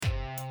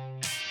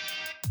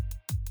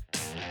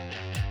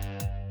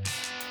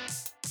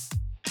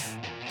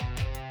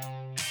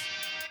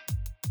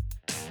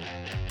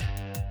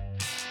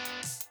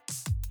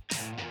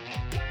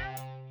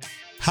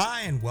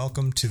Hi, and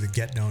welcome to the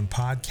Get Known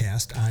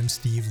podcast. I'm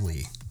Steve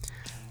Lee.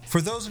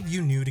 For those of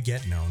you new to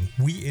Get Known,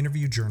 we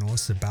interview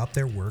journalists about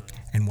their work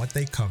and what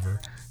they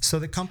cover so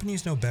that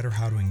companies know better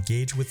how to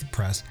engage with the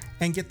press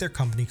and get their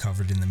company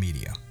covered in the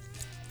media.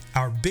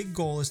 Our big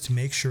goal is to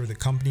make sure that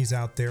companies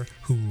out there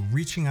who are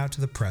reaching out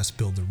to the press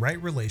build the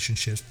right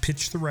relationships,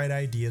 pitch the right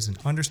ideas, and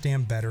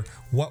understand better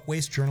what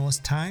wastes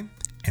journalists' time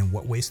and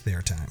what wastes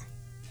their time.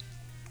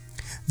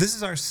 This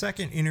is our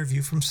second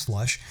interview from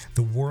Slush,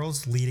 the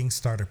world's leading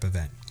startup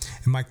event.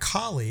 And my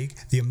colleague,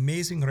 the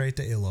amazing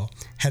Reetta Ilo,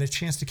 had a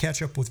chance to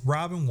catch up with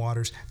Robin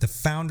Waters, the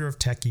founder of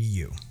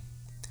TechEU.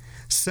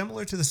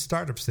 Similar to the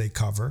startups they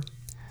cover,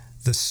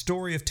 the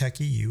story of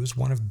TechEU is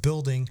one of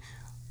building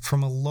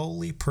from a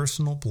lowly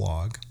personal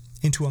blog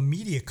into a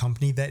media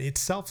company that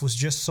itself was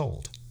just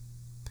sold.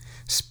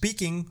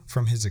 Speaking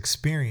from his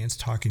experience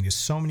talking to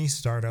so many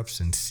startups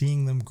and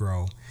seeing them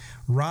grow,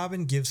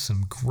 Robin gives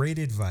some great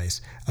advice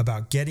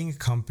about getting a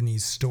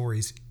company's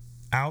stories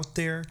out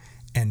there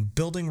and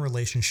building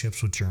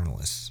relationships with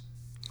journalists.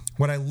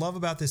 What I love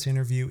about this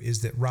interview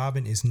is that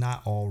Robin is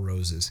not all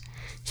roses.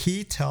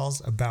 He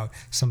tells about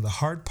some of the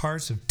hard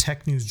parts of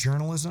tech news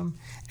journalism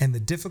and the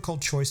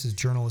difficult choices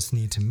journalists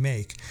need to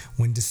make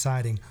when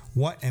deciding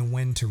what and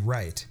when to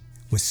write,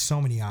 with so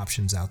many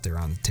options out there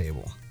on the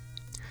table.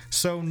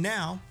 So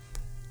now,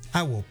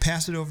 I will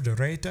pass it over to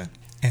Reetta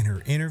and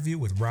her interview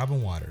with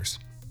Robin Waters.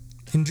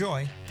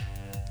 Enjoy!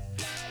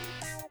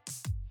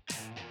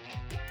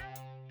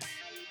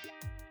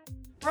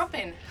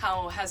 Robin,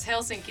 how has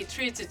Helsinki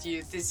treated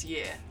you this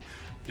year?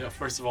 Yeah,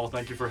 first of all,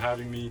 thank you for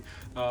having me.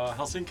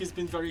 Helsinki's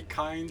been very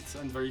kind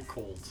and very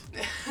cold.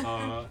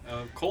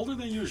 Colder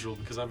than usual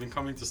because I've been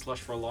coming to Slush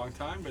for a long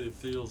time, but it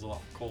feels a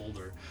lot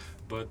colder.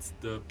 But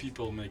the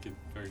people make it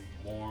very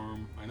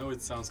warm. I know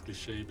it sounds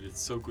cliche, but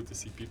it's so good to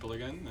see people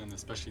again, and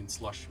especially in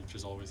Slush, which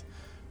is always,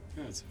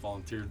 it's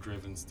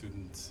volunteer-driven,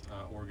 student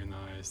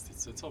organized.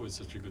 It's always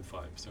such a good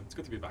vibe, so it's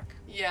good to be back.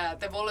 Yeah,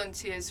 the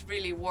volunteers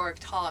really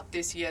worked hard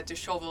this year to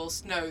shovel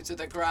snow to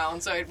the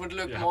ground, so it would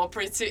look more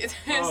pretty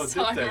this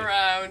time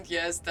around.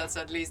 Yes, that's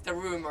at least the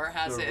rumor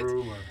has it.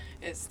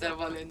 It's the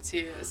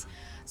volunteers.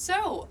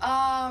 So,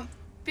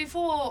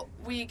 before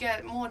we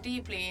get more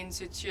deeply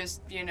into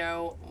just,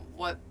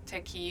 what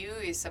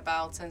TechEU is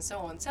about and so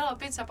on, tell a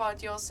bit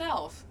about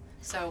yourself.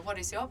 So, what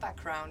is your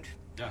background?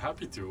 Yeah,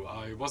 happy to.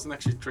 I wasn't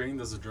actually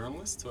trained as a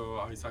journalist, so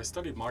I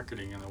studied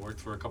marketing and I worked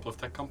for a couple of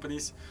tech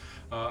companies.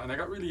 And I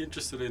got really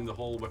interested in the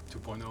whole Web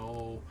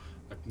 2.0,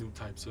 like new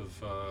types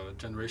of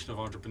generation of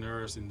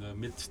entrepreneurs in the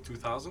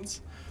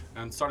mid-2000s,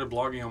 and started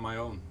blogging on my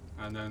own.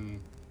 And then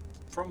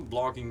from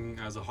blogging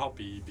as a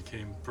hobby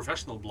became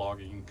professional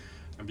blogging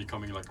and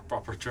becoming like a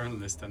proper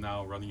journalist and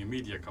now running a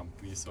media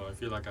company. So I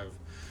feel like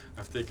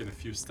I've taken a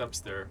few steps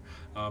there.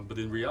 But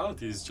in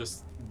reality, it's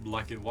just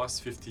like it was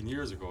 15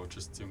 years ago,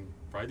 just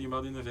writing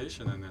about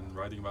innovation and then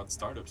writing about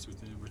startups,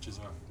 which is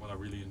what I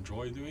really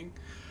enjoy doing.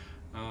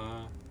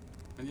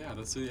 And yeah,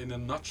 that's in a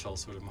nutshell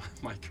sort of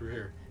my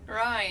career.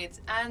 Right,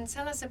 and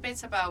tell us a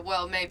bit about,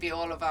 well, maybe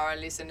all of our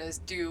listeners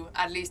do,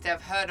 at least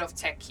have heard of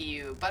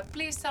TechEU, but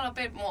please tell a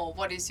bit more,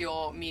 what is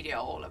your media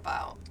all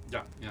about?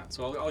 Yeah.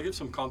 So I'll give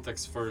some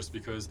context first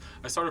because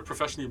I started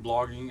professionally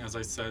blogging, as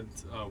I said,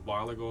 a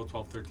while ago,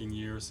 12, 13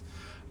 years.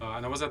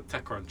 And I was at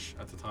TechCrunch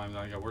at the time.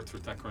 I worked for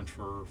TechCrunch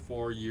for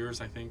 4 years,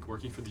 I think,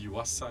 working for the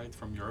US side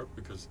from Europe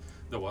because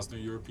there was no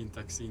European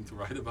tech scene to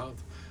write about.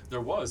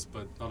 There was,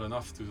 but not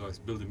enough to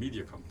build a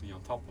media company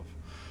on top of.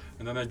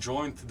 And then I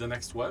joined The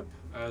Next Web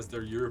as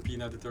their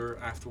European editor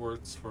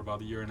afterwards for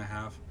about a year and a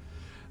half.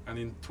 And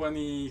in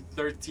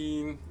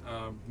 2013,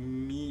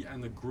 me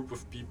and a group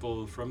of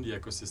people from the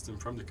ecosystem,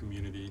 from the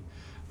community,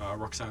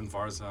 Roxanne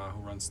Varza,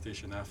 who runs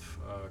Station F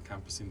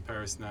campus in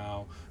Paris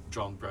now,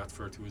 John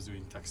Bradford, who was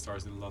doing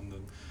Techstars in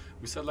London,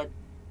 we said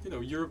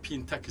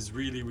European tech is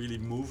really, really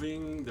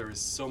moving. There is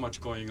so much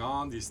going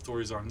on. These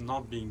stories are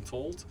not being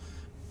told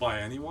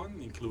by anyone,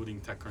 including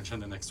TechCrunch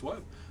and The Next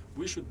Web.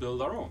 We should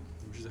build our own.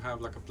 We should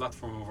have like a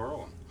platform of our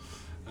own.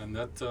 And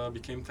that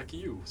became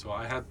TechEU. So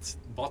I had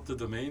bought the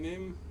domain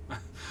name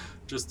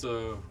just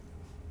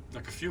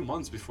like a few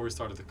months before we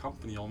started the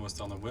company,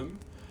 almost on a whim.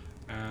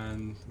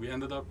 And we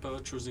ended up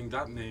choosing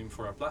that name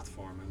for our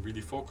platform and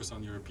really focus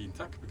on European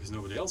tech because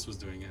nobody else was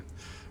doing it,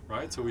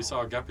 right? So we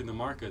saw a gap in the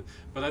market.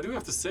 But I do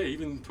have to say,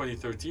 even in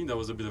 2013, that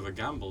was a bit of a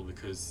gamble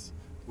because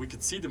we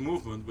could see the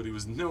movement, but it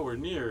was nowhere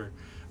near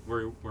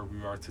where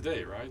we are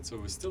today, right? So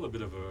it was still a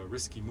bit of a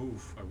risky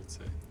move, I would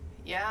say.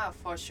 Yeah,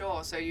 for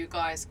sure. So you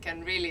guys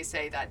can really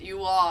say that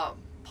you are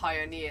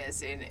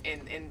pioneers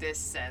in this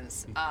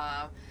sense.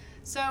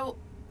 So,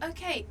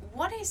 okay,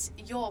 what is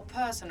your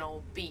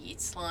personal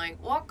beats? Like,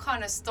 what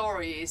kind of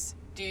stories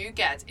do you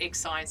get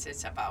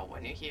excited about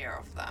when you hear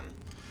of them?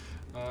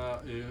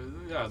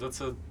 Yeah,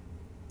 that's a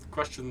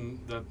question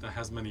that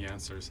has many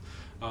answers.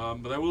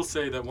 But I will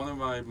say that one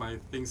of my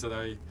things that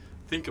I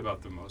think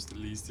about the most, at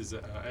least, is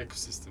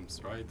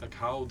ecosystems, right? Like,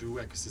 how do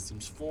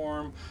ecosystems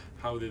form?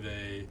 How do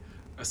they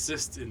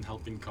assist in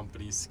helping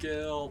companies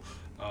scale?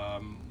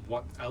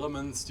 What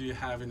elements do you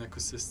have in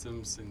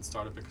ecosystems, in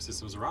startup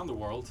ecosystems around the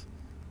world?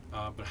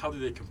 But how do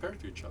they compare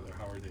to each other?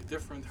 How are they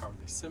different? How are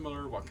they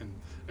similar? What can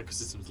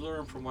ecosystems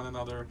learn from one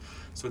another?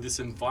 So this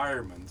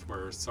environment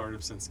where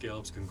startups and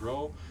scale-ups can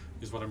grow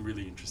is what I'm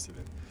really interested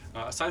in.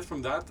 Aside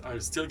from that, I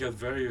still get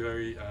very,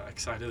 very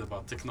excited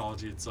about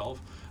technology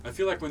itself. I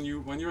feel like when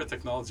you're a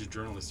technology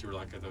journalist, you're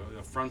like at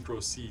a front row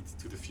seat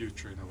to the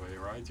future in a way,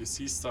 right? You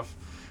see stuff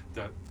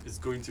that is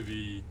going to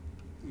be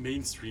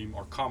mainstream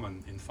or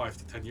common in 5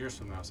 to 10 years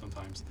from now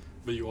sometimes,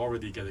 but you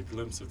already get a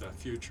glimpse of that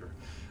future.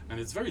 And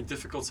it's very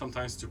difficult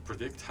sometimes to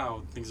predict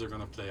how things are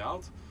going to play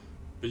out,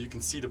 but you can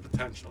see the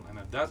potential, and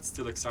that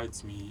still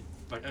excites me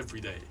like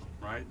every day,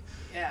 right?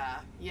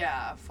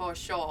 Yeah, for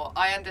sure.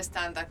 I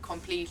understand that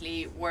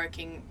completely,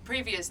 working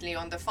previously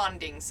on the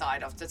funding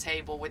side of the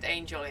table with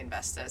angel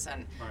investors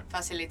and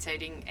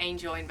facilitating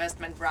angel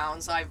investment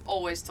rounds. I've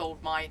always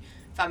told my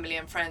family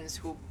and friends,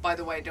 who by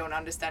the way don't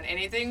understand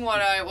anything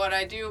what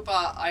I do,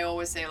 but I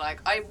always say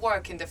like I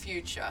work in the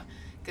future,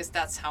 because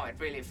that's how it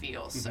really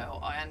feels. So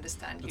I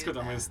understand that's you. That's good.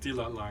 I'm going to steal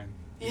that line.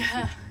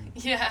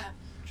 Yeah,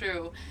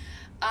 true.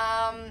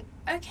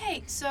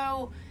 Okay,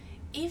 so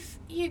if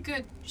you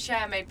could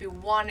share maybe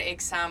one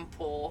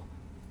example,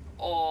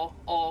 or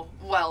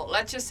well,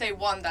 let's just say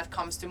one that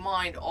comes to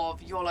mind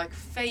of your like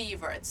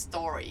favorite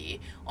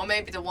story, or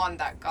maybe the one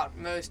that got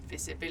most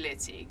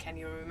visibility. Can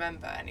you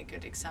remember any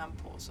good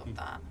examples of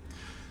that?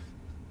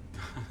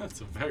 That's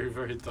a very,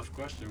 very tough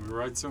question. We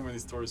write so many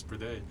stories per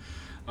day.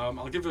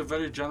 I'll give a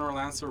very general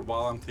answer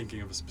while I'm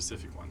thinking of a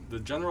specific one. The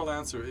general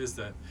answer is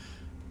that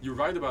you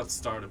write about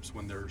startups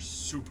when they're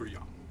super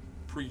young,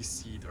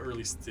 pre-seed,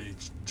 early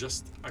stage,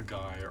 just a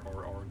guy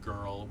or a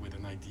girl with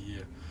an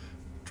idea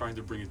trying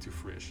to bring it to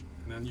fruition.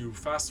 And then you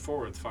fast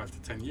forward 5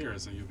 to 10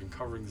 years and you've been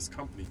covering this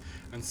company,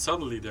 and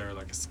suddenly they're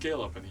like a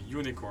scale-up and a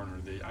unicorn,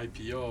 or they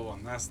IPO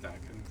on NASDAQ.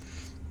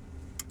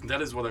 And that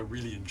is what I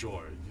really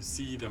enjoy. You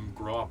see them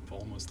grow up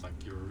almost like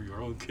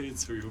your own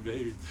kids or your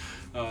baby.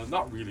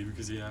 Not really,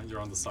 because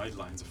you're on the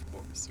sidelines, of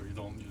course, so you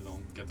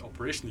don't get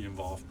operationally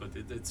involved. But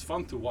it's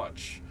fun to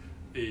watch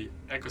a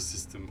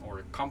ecosystem or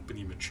a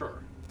company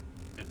mature.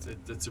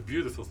 It's a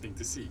beautiful thing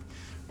to see,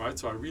 right?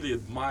 So I really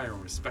admire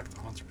and respect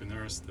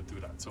entrepreneurs that do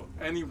that. So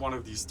any one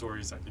of these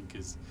stories I think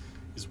is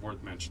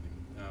worth mentioning,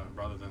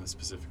 rather than a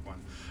specific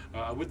one.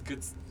 I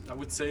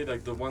would say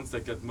like the ones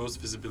that get most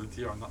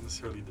visibility are not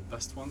necessarily the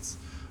best ones.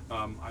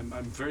 I'm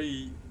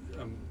very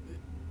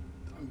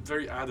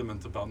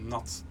adamant about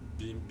not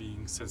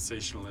being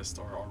sensationalist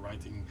or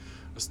writing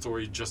a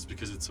story just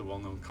because it's a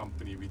well-known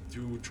company. We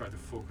do try to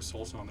focus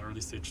also on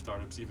early stage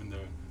startups, even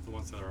the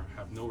ones that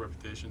have no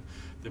reputation.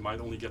 They might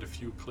only get a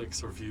few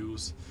clicks or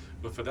views,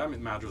 but for them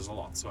it matters a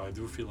lot. So I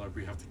do feel like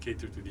we have to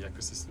cater to the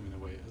ecosystem in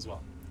a way as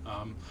well.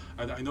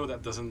 I know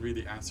that doesn't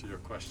really answer your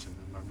question,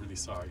 and I'm really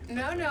sorry.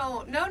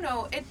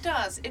 No, it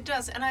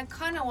does, and I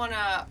kind of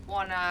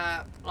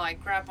wanna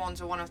like grab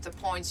onto one of the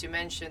points you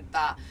mentioned,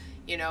 that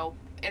you know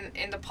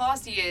in the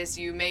past years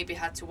you maybe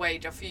had to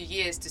wait a few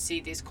years to see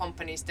these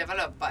companies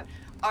develop, but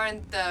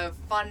aren't the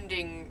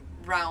funding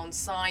round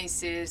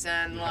sizes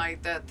and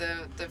like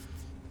the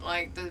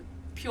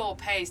pure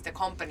pace the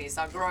companies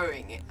are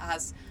growing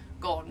has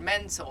gone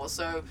mental.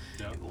 So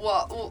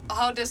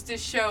how does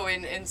this show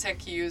in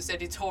TechEU's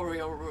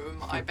editorial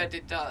room? I bet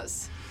it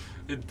does.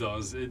 It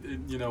does. It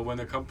when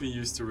a company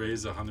used to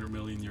raise 100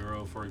 million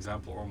euro, for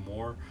example, or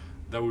more,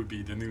 that would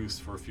be the news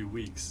for a few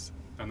weeks.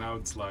 And now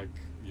it's like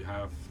you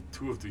have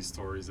 2 of these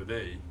stories a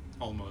day,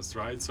 almost,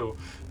 right? So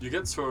you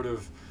get sort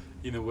of,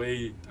 in a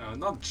way,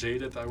 not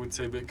jaded, I would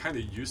say, but kind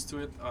of used to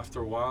it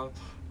after a while,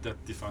 that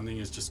the funding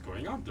is just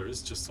going up. There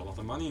is just a lot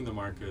of money in the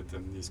market,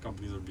 and these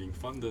companies are being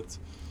funded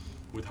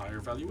with higher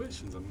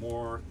valuations and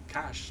more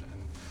cash,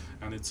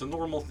 and it's a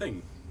normal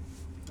thing.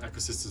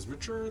 Ecosystems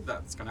mature,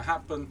 that's going to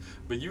happen,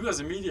 but you as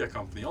a media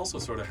company also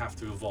sort of have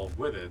to evolve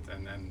with it,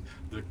 and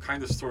the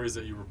kind of stories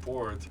that you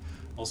report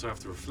also have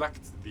to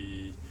reflect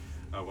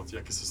what the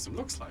ecosystem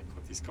looks like,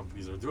 what these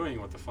companies are doing,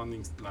 what the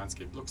funding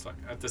landscape looks like.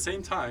 At the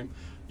same time,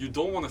 you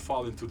don't want to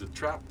fall into the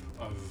trap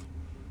of,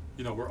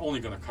 we're only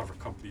going to cover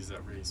companies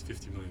that raise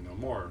 50 million or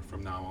more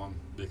from now on,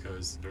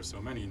 because there's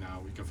so many now,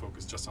 we can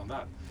focus just on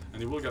that.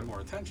 And it will get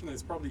more attention, and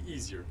it's probably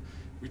easier.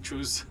 We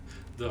choose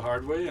the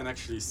hard way and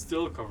actually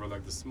still cover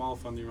like the small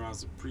funding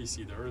rounds, the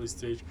pre-seed, the early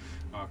stage,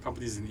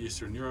 companies in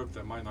Eastern Europe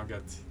that might not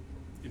get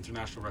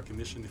international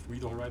recognition if we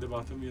don't write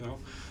about them,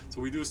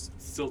 So we do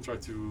still try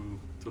to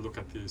look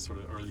at the sort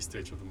of early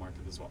stage of the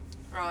market as well.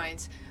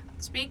 Right.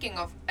 Speaking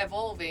of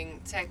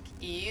evolving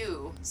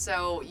TechEU,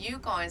 so you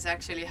guys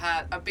actually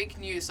had a big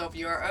news of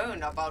your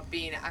own about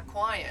being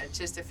acquired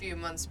just a few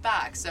months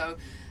back. So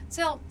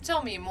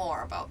tell me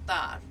more about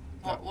that.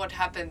 What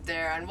happened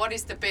there, and what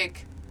is the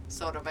big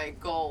sort of a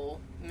goal,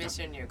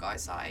 mission you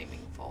guys are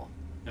aiming for?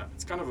 Yeah,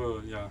 it's kind of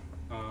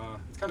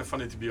it's kind of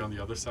funny to be on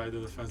the other side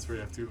of the fence where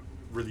you have to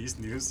released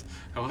news.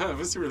 I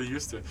was really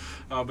used to it.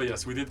 But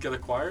yes, we did get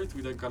acquired.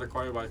 We got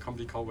acquired by a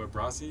company called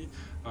Webrazi.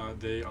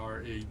 They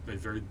are a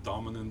very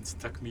dominant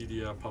tech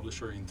media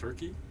publisher in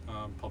Turkey.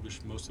 Publish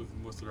most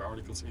of their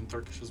articles in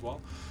Turkish as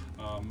well.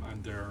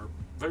 And they're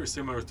very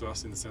similar to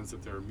us in the sense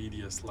that they're a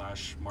media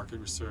 / market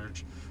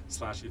research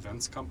 /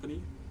 events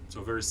company.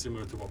 So very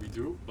similar to what we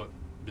do, but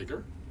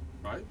bigger.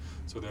 Right,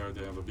 so they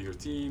have a bigger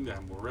team, they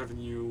have more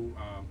revenue,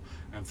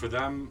 and for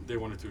them, they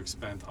wanted to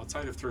expand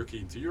outside of Turkey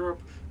into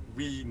Europe.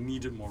 We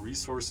needed more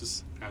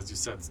resources, as you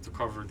said, to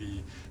cover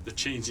the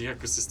changing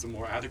ecosystem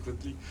more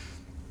adequately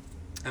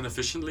and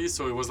efficiently.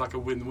 So it was like a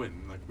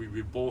win-win. Like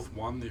we both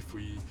won if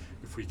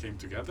we came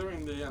together,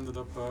 and they ended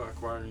up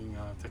acquiring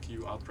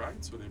TechEU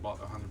outright. So they bought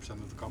 100%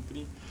 of the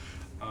company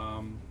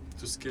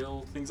to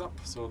scale things up.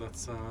 So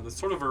that's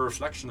sort of a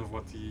reflection of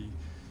what the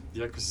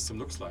ecosystem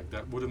looks like.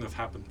 That wouldn't have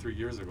happened 3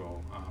 years ago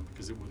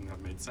because it wouldn't have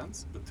made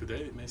sense. But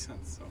today it makes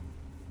sense. So.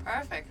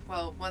 Perfect.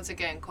 Well, once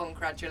again,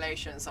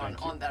 congratulations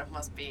on that.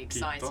 Must be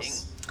exciting.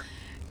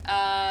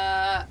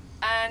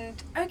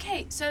 And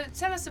okay, so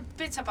tell us a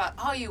bit about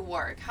how you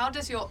work. How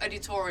does your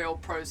editorial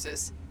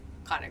process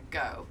kind of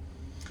go?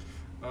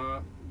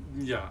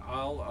 Yeah,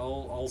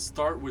 I'll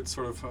start with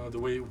sort of the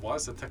way it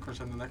was at TechCrunch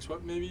and the Next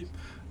Web, maybe,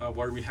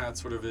 where we had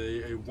sort of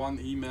a one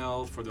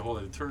email for the whole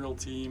editorial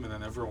team, and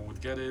then everyone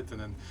would get it,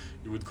 and then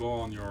you would go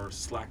on your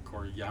Slack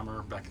or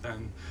Yammer back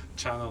then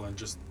channel and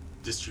just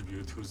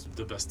distribute who's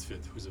the best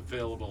fit, who's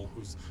available,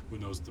 who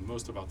knows the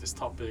most about this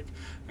topic,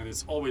 and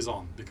it's always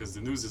on because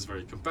the news is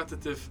very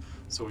competitive,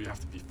 so you have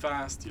to be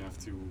fast, you have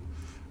to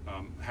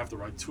have the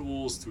right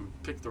tools to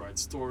pick the right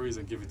stories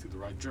and give it to the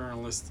right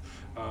journalist.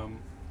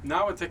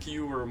 Now at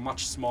TechEU, we're a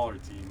much smaller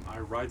team. I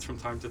write from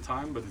time to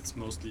time, but it's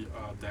mostly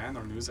Dan,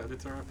 our news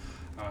editor.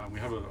 We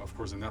have, of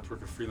course, a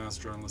network of freelance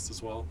journalists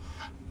as well.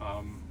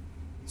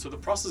 So the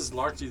process is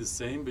largely the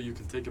same, but you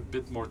can take a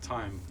bit more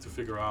time to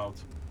figure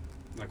out,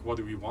 like, what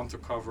do we want to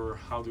cover?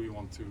 How do we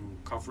want to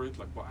cover it?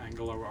 Like, what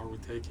angle are we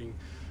taking?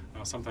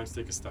 Sometimes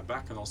take a step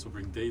back and also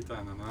bring data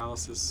and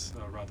analysis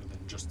rather than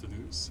just the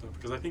news.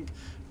 Because I think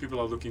people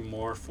are looking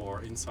more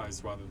for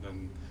insights rather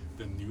than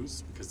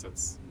news, because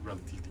that's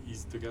relatively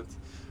easy to get.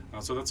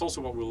 So that's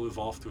also what we'll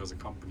evolve to as a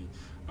company.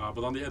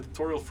 But on the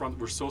editorial front,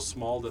 we're so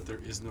small that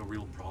there is no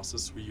real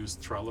process. We use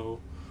Trello,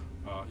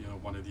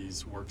 one of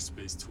these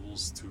workspace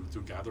tools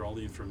to gather all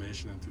the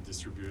information and to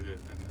distribute it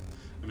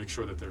and make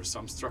sure that there's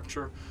some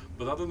structure.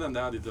 But other than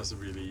that, it doesn't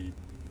really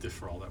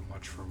differ all that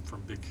much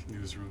from big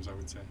newsrooms, I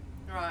would say.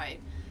 Right.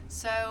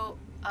 So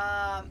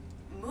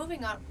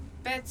moving on a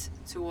bit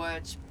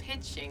towards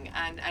pitching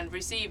and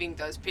receiving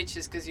those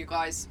pitches, because you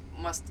guys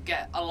must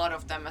get a lot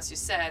of them, as you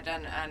said,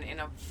 and in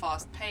a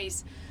fast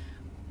pace.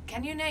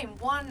 Can you name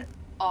one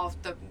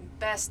of the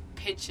best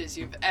pitches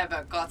you've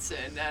ever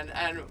gotten,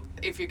 and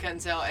if you can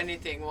tell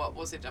anything, what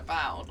was it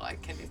about?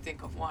 Like, can you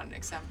think of one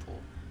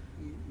example?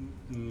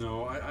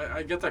 No,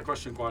 I get that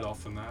question quite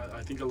often.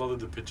 I think a lot of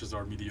the pitches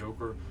are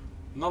mediocre.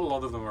 Not a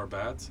lot of them are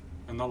bad,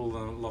 and not a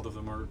lot of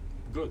them are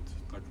good.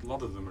 Like, a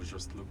lot of them are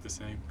just look the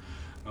same.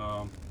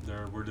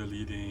 We're the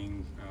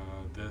leading,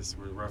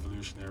 we're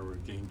revolutionary, we're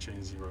game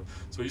changing.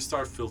 So you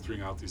start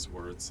filtering out these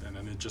words, and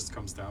then it just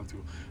comes down to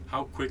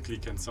how quickly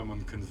can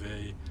someone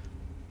convey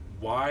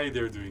why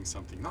they're doing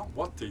something, not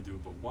what they do,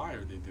 but why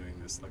are they doing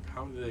this? Like,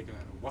 how are they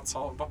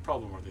what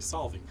problem are they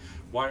solving?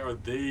 Why are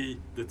they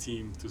the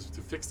team to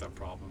fix that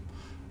problem?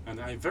 And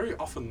I very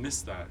often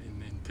miss that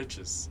in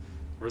pitches,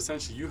 where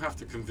essentially you have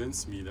to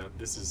convince me that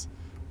this is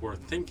worth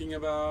thinking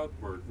about,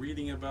 worth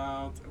reading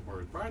about,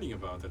 worth writing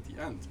about at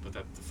the end. But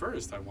at the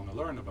first, I want to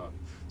learn about it.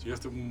 So you have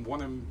to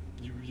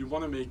you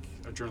want to make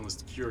a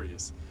journalist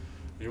curious.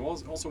 And you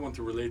also want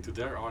to relate to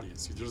their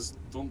audience. You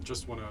don't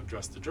just want to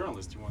address the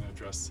journalist. You want to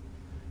address,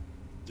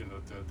 the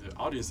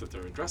audience that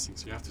they're addressing.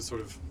 So you have to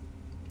sort of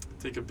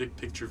take a big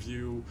picture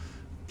view,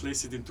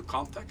 place it into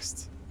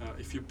context.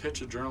 If you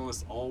pitch a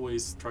journalist,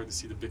 always try to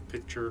see the big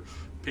picture,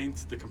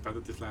 paint the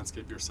competitive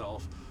landscape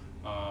yourself.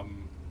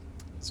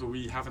 So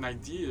we have an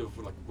idea of,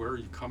 like, where are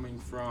you coming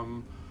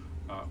from,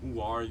 who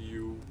are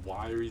you,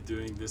 why are you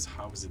doing this,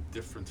 how is it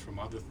different from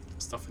other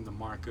stuff in the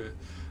market.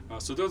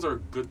 So those are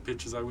good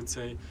pitches, I would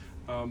say.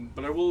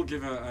 But I will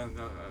give a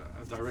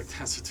direct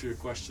answer to your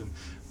question,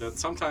 that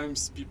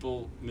sometimes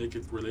people make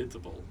it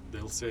relatable.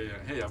 They'll say,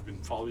 hey, I've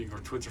been following your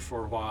Twitter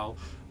for a while.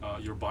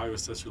 Your bio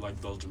says you like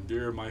Belgian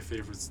beer. My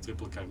favorite's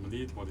Triple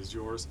Carmelite. What is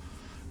yours?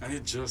 And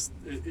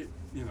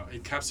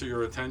it captures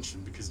your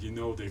attention because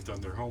they've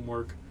done their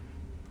homework.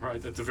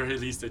 Right, at the very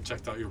least, they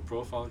checked out your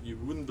profile. You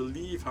wouldn't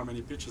believe how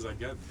many pitches I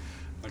get,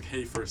 like,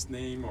 hey, first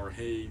name, or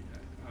hey,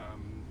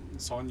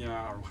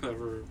 Sonia, or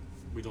whatever.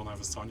 We don't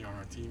have a Sonia on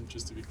our team,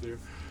 just to be clear.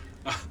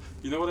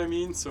 You know what I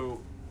mean?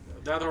 So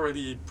that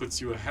already puts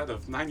you ahead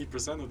of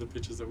 90% of the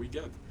pitches that we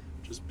get,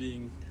 just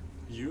being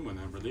human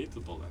and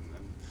relatable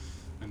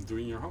and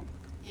doing your homework.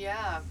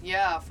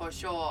 Yeah, for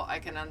sure. I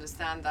can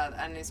understand that,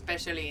 and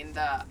especially in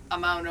the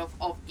amount of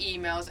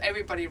emails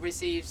everybody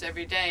receives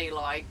every day,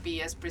 like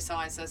be as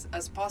precise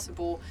as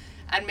possible.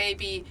 And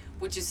maybe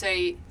would you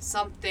say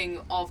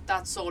something of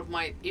that sort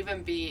might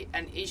even be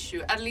an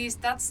issue? At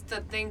least that's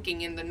the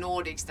thinking in the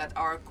Nordics, that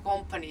our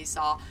companies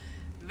are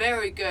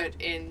very good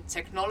in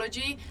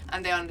technology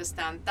and they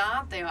understand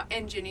that. They are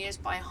engineers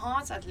by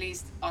heart, at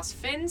least us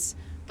Finns.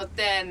 But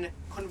then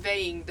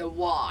conveying the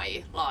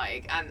why,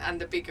 like,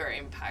 and the bigger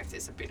impact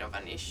is a bit of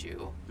an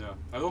issue. Yeah,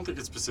 I don't think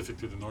it's specific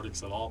to the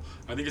Nordics at all.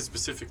 I think it's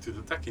specific to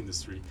the tech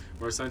industry,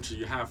 where essentially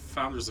you have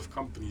founders of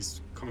companies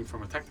coming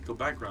from a technical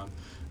background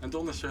and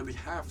don't necessarily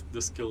have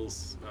the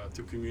skills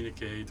to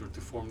communicate or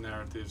to form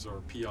narratives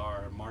or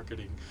PR,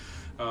 marketing.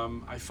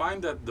 I find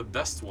that the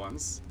best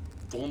ones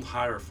don't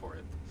hire for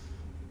it.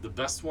 The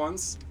best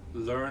ones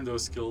learn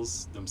those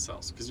skills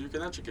themselves, because you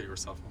can educate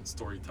yourself on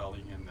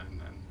storytelling and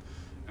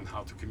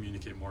how to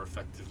communicate more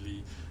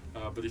effectively.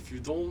 But if you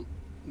don't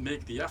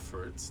make the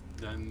effort,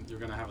 then you're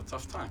going to have a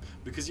tough time,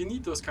 because you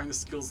need those kind of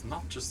skills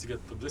not just to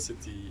get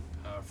publicity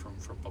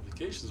from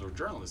publications or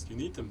journalists. You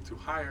need them to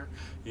hire,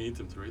 you need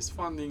them to raise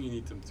funding, you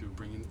need them to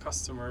bring in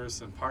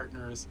customers and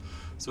partners.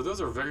 So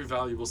those are very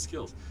valuable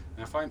skills.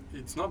 And I find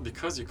it's not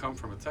because you come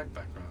from a tech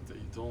background that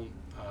you don't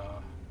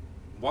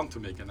want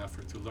to make an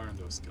effort to learn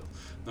those skills.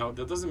 Now,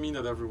 that doesn't mean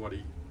that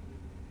everybody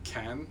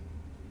can.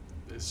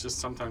 It's just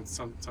sometimes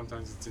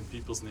it's in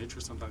people's nature,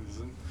 sometimes it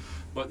isn't.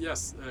 But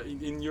yes,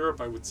 in Europe,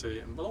 I would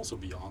say, but also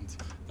beyond,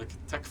 like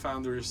tech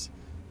founders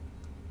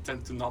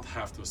tend to not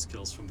have those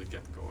skills from the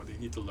get-go. They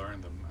need to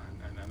learn them,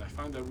 and I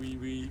find that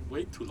we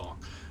wait too long.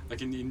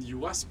 Like in the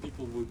US,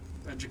 people would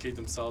educate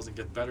themselves and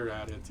get better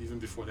at it even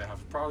before they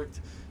have a product,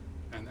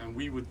 and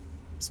we would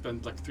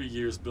spend like 3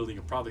 years building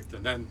a product,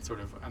 and then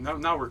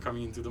and now we're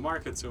coming into the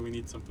market, so we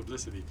need some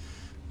publicity.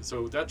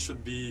 So that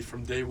should be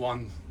from day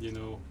one,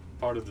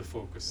 part of the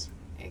focus.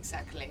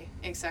 Exactly.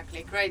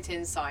 Great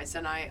insights,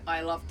 and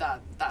I love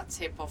that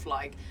tip of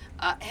like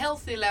a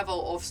healthy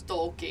level of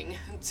stalking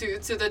to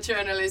the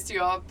journalist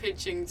you are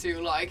pitching to,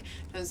 like,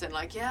 and say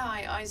like, yeah,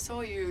 I saw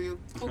you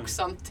cook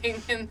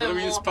something in the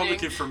morning. It's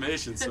public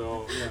information,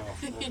 so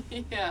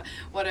yeah,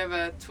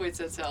 whatever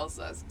Twitter tells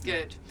us.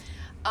 Good.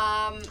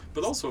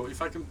 But also,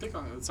 if I can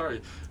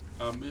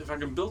if I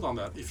can build on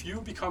that, if you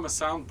become a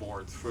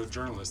soundboard for a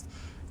journalist,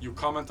 you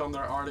comment on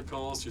their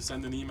articles, you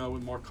send an email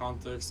with more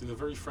context in a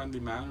very friendly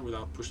manner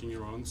without pushing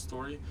your own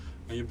story,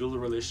 and you build a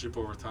relationship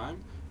over time.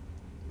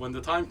 When the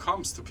time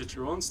comes to pitch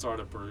your own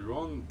startup or your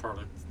own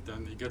product,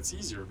 then it gets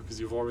easier because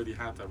you've already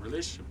had that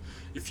relationship.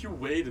 If you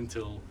wait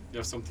until you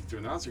have something to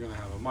announce, you're going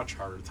to have a much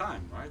harder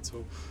time, right?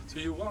 So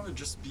you want to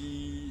just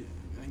be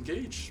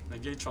engaged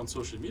on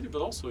social media,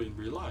 but also in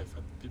real life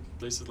at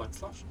places like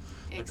Slush.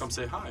 Like, come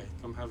say hi,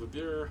 come have a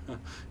beer,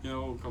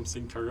 come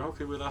sing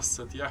karaoke with us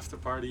at the after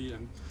party,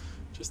 and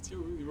just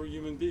you're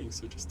human beings,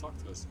 so just talk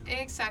to us.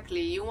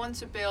 Exactly. You want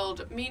to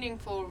build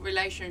meaningful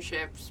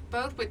relationships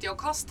both with your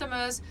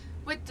customers,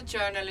 with the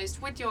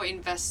journalists, with your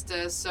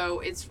investors.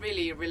 So it's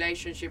really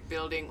relationship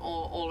building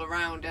all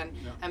around,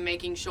 and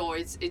making sure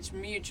it's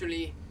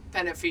mutually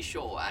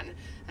beneficial and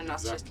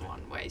not just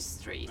one-way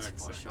street.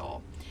 For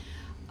sure.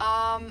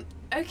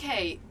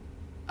 Okay.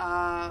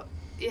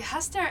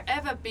 Has there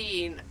ever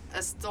been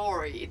a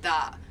story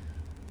that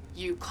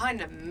you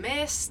kind of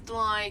missed,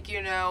 like,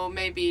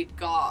 maybe it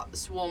got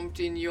swamped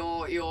in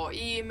your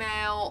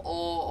email,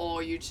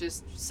 or you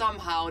just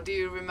somehow, do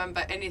you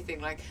remember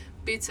anything like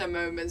bitter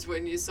moments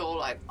when you saw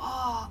like,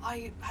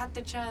 I had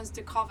the chance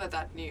to cover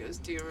that news?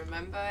 Do you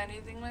remember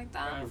anything like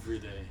that? Every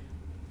day,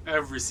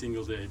 every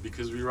single day,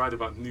 because we write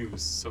about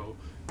news, so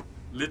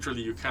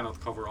literally you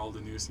cannot cover all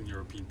the news in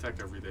European tech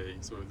every day,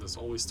 so there's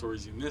always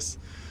stories you miss.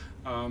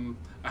 I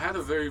had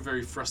a very,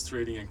 very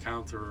frustrating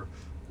encounter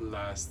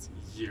last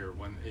year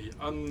when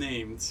a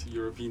unnamed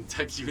European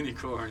tech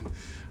unicorn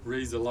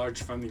raised a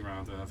large funding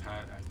round, and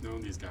I've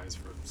known these guys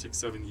for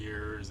 6-7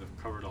 years.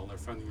 I've covered all their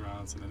funding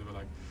rounds, and then they were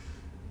like,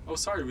 "Oh,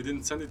 sorry, we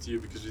didn't send it to you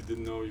because we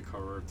didn't know you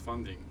covered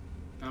funding."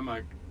 And I'm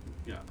like,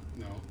 "Yeah,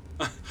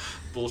 no,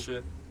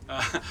 bullshit."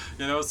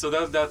 So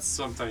that's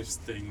sometimes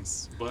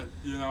things, but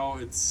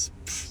it's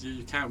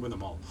you can't win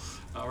them all.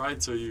 All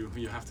right, so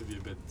you have to be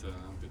a bit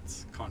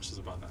conscious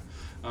about that.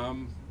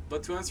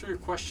 But to answer your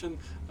question,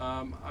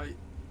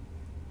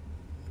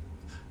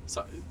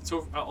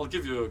 So I'll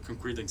give you a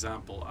concrete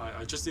example.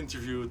 I just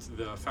interviewed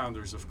the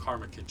founders of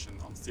Karma Kitchen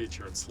on stage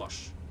here at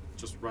Slush,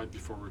 just right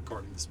before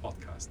recording this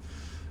podcast.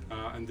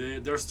 And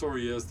their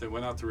story is they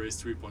went out to raise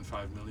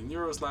 3.5 million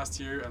euros last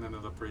year and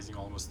ended up raising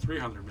almost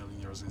 300 million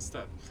euros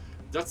instead.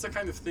 That's the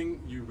kind of thing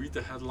you read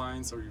the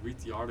headlines or you read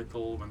the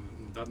article when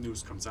that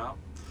news comes out,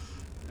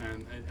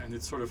 and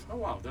it's sort of, oh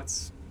wow,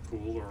 that's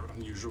cool or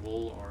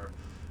unusual,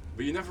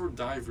 but you never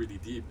dive really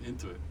deep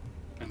into it.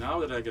 And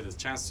now that I get a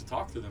chance to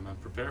talk to them and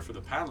prepare for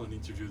the panel and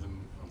interview them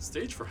on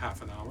stage for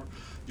half an hour,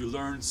 you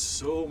learn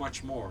so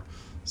much more.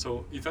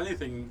 So if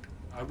anything,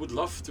 I would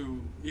love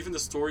to, even the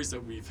stories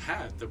that we've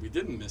had that we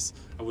didn't miss,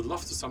 I would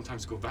love to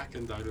sometimes go back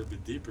and dive a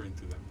bit deeper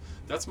into them.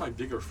 That's my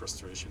bigger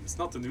frustration. It's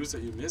not the news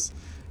that you miss,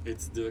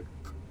 it's the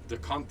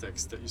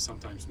context that you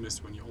sometimes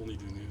miss when you only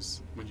do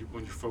news, when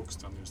you're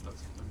focused on news. Let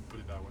me put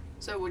it that way.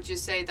 So would you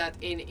say that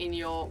in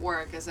your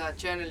work as a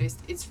journalist,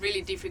 it's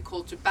really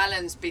difficult to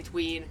balance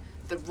between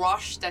the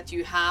rush that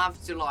you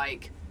have to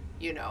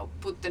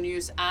put the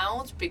news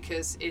out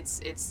because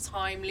it's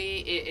timely,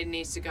 it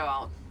needs to go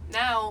out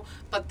now,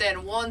 but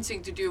then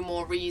wanting to do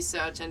more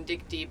research and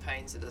dig deeper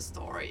into the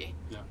story?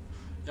 Yeah,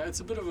 it's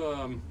a bit of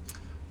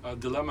a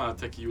dilemma at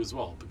TechEU as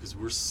well, because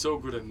we're so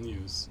good at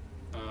news.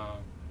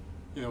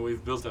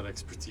 We've built that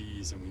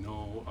expertise, and we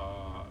know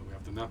we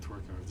have the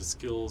network, and we have the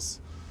skills,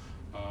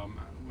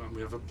 and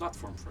we have a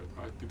platform for it,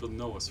 right? People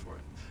know us for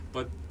it.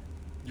 But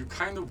you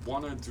kind of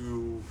want to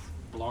do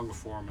longer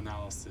form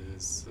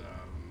analysis,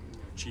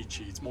 cheat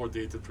sheets, more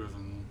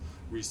data-driven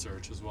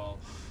research as well.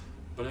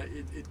 But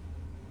it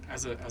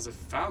as a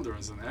founder,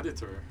 as an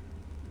editor,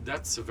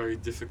 that's a very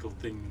difficult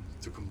thing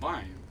to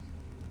combine.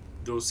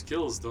 Those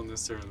skills don't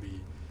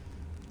necessarily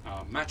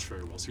match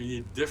very well. So you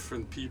need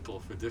different people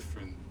for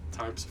different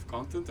types of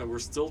content, and we're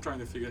still trying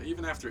to figure,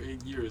 even after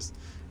 8 years,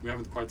 we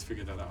haven't quite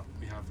figured that out.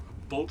 We have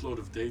a boatload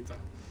of data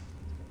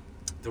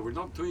that we're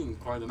not doing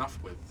quite enough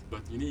with,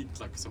 but you need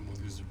someone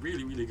who's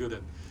really, really good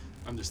at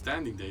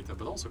understanding data,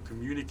 but also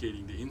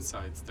communicating the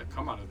insights that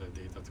come out of that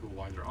data to a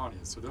wider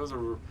audience. So those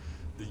are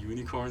the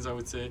unicorns, I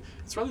would say.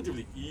 It's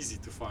relatively easy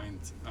to find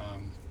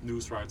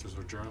news writers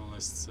or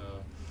journalists,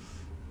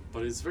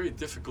 but it's very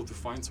difficult to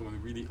find someone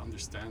who really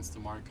understands the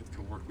market,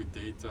 can work with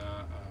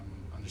data,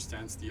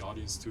 understands the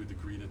audience to a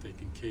degree that they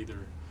can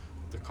cater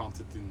the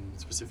content in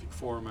specific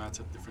formats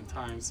at different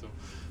times.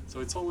 So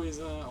it's always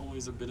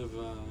a bit of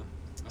a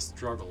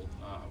struggle,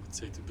 I would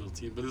say, to build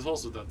team. But it's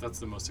also that's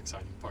the most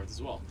exciting part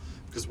as well,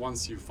 because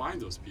once you find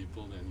those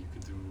people, then you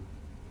can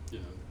do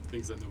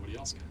things that nobody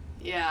else can.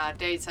 Yeah,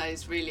 data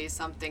is really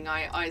something.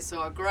 I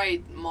saw a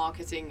great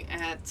marketing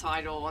head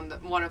title on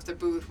one of the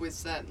booths which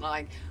said,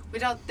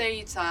 without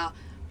data,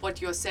 what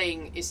you're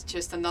saying is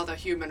just another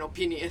human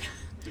opinion.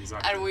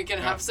 Exactly. And we can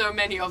have so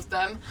many of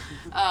them.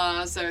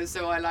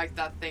 So I like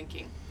that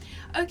thinking.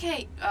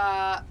 Okay,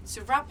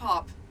 to wrap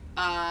up,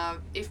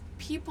 if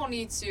people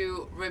need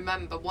to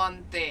remember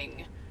one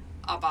thing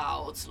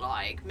about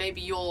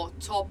maybe your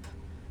top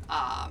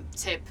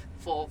tip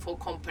for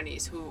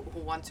companies who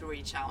want to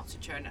reach out to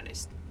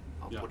journalists,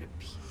 what would it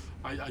be?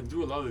 I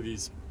do a lot of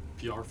these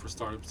PR for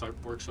startups type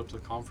workshops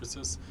at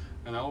conferences,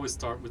 and I always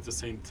start with the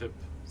same tip,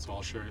 so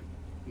I'll share it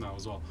now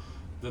as well.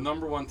 The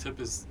number one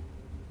tip is,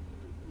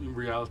 in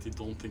reality,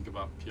 don't think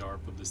about PR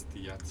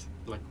publicity yet.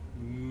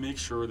 Make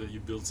sure that you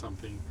build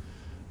something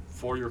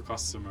for your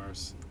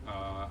customers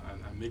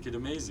and make it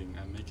amazing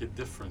and make it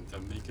different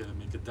and make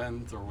a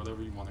dent or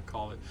whatever you want to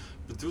call it.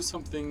 But do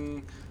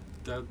something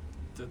that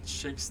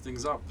shakes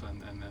things up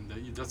and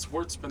that's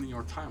worth spending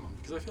your time on.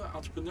 Because I feel like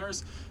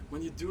entrepreneurs,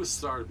 when you do a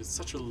startup, it's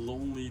such a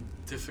lonely,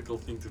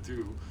 difficult thing to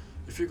do.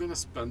 If you're going to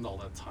spend all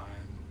that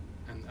time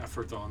and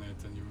effort on it,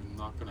 and you're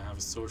not going to have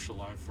a social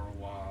life for a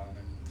while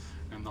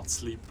and not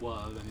sleep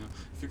well, and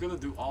if you're going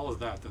to do all of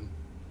that, then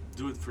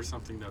do it for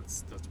something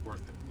that's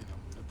worth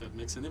it, that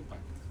makes an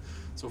impact.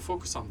 So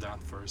focus on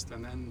that first,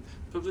 and then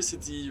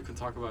publicity, you can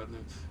talk about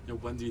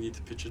when do you need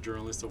to pitch a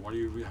journalist, or what do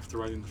you have to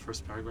write in the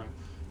first paragraph.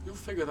 You'll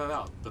figure that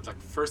out, but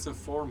first and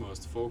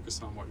foremost,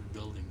 focus on what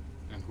you're building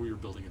and who you're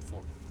building it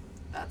for.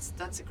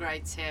 That's a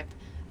great tip.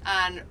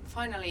 And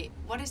finally,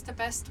 what is the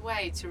best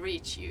way to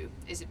reach you?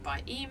 Is it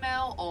by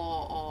email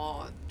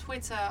or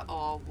Twitter,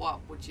 or what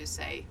would you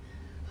say?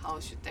 How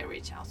should they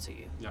reach out to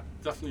you? Yeah,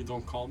 definitely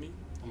don't call me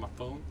on my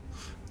phone.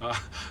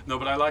 No,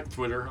 but I like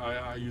Twitter.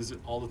 I use it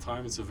all the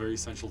time. It's a very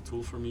essential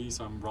tool for me.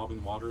 So I'm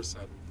Robin Waters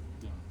at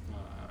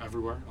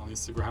everywhere, on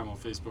Instagram, on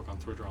Facebook, on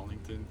Twitter, on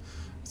LinkedIn.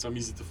 So I'm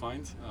easy to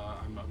find.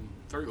 I'm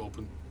very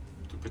open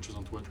to pitches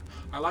on Twitter.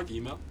 I like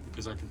email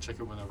because I can check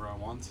it whenever I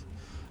want.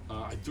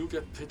 I do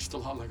get pitched a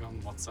lot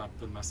on WhatsApp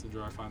and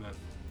Messenger. I find that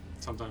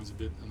sometimes a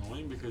bit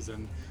annoying because then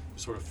you're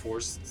sort of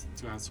forced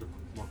to answer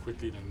more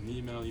quickly than an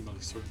email. Email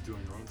you sort of do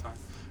in your own time.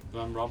 But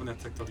I'm Robin at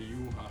tech.eu.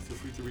 Feel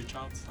free to reach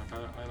out.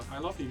 I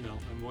love email.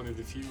 I'm one of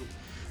the few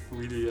who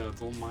really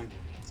don't mind.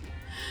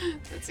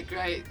 That's a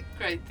great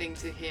thing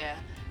to hear.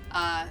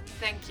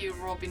 Thank you,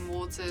 Robin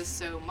Waters,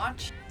 so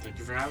much. Thank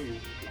you for having me.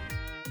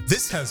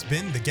 This has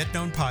been the Get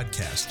Known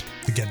Podcast.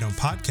 The Get Known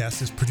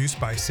Podcast is produced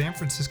by a San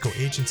Francisco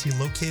agency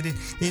located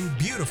in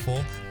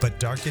beautiful but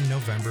darkened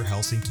November,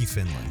 Helsinki,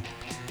 Finland.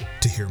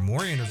 To hear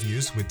more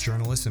interviews with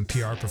journalists and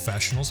PR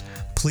professionals,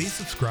 please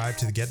subscribe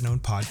to the Get Known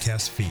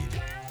Podcast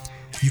feed.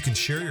 You can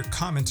share your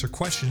comments or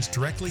questions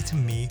directly to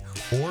me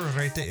or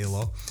Reite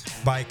Ilo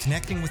by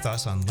connecting with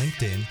us on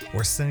LinkedIn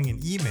or sending an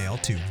email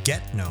to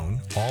getknown,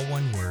 all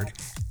one word,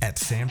 at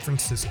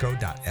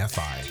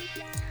sanfrancisco.fi.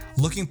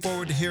 Looking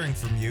forward to hearing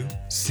from you.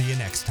 See you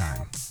next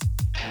time.